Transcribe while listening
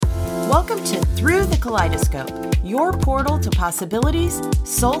Welcome to Through the Kaleidoscope, your portal to possibilities,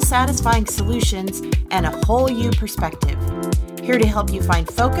 soul-satisfying solutions, and a whole you perspective. Here to help you find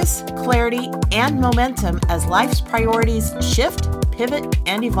focus, clarity, and momentum as life's priorities shift, pivot,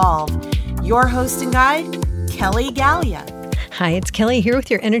 and evolve. Your host and guide, Kelly Gallia. Hi, it's Kelly here with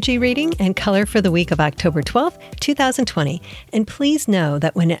your energy reading and color for the week of October 12th, 2020. And please know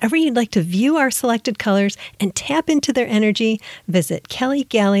that whenever you'd like to view our selected colors and tap into their energy, visit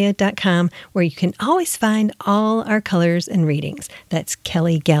kellygallia.com, where you can always find all our colors and readings. That's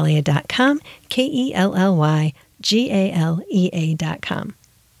kellygallia.com, KELLYGALEA.com.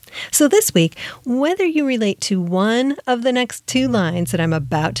 So this week, whether you relate to one of the next two lines that I'm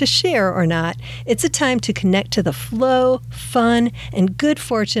about to share or not, it's a time to connect to the flow, fun, and good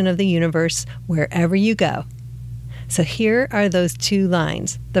fortune of the universe wherever you go. So here are those two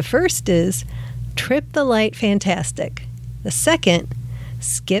lines. The first is, trip the light fantastic. The second,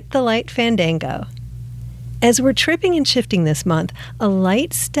 skip the light fandango. As we're tripping and shifting this month, a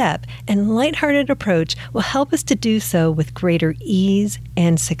light step and lighthearted approach will help us to do so with greater ease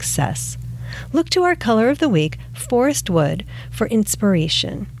and success. Look to our color of the week, Forest Wood, for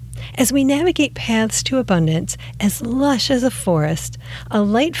inspiration. As we navigate paths to abundance as lush as a forest, a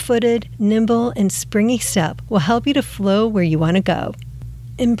light-footed, nimble, and springy step will help you to flow where you want to go.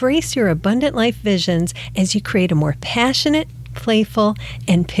 Embrace your abundant life visions as you create a more passionate, playful,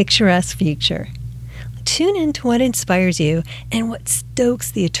 and picturesque future. Tune into what inspires you and what stokes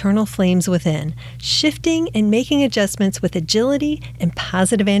the eternal flames within, shifting and making adjustments with agility and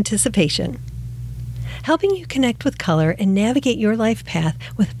positive anticipation. Helping you connect with color and navigate your life path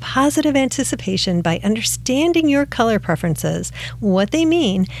with positive anticipation by understanding your color preferences, what they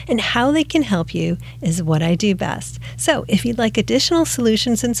mean, and how they can help you is what I do best. So if you'd like additional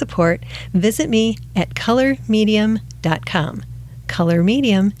solutions and support, visit me at colormedium.com.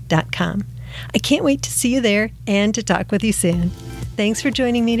 colormedium.com. I can't wait to see you there and to talk with you soon. Thanks for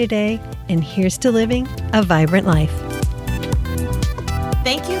joining me today, and here's to living a vibrant life.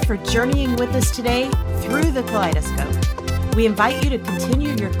 Thank you for journeying with us today through the kaleidoscope. We invite you to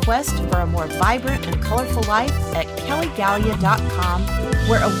continue your quest for a more vibrant and colorful life at kellygallia.com,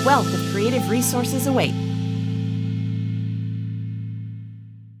 where a wealth of creative resources await.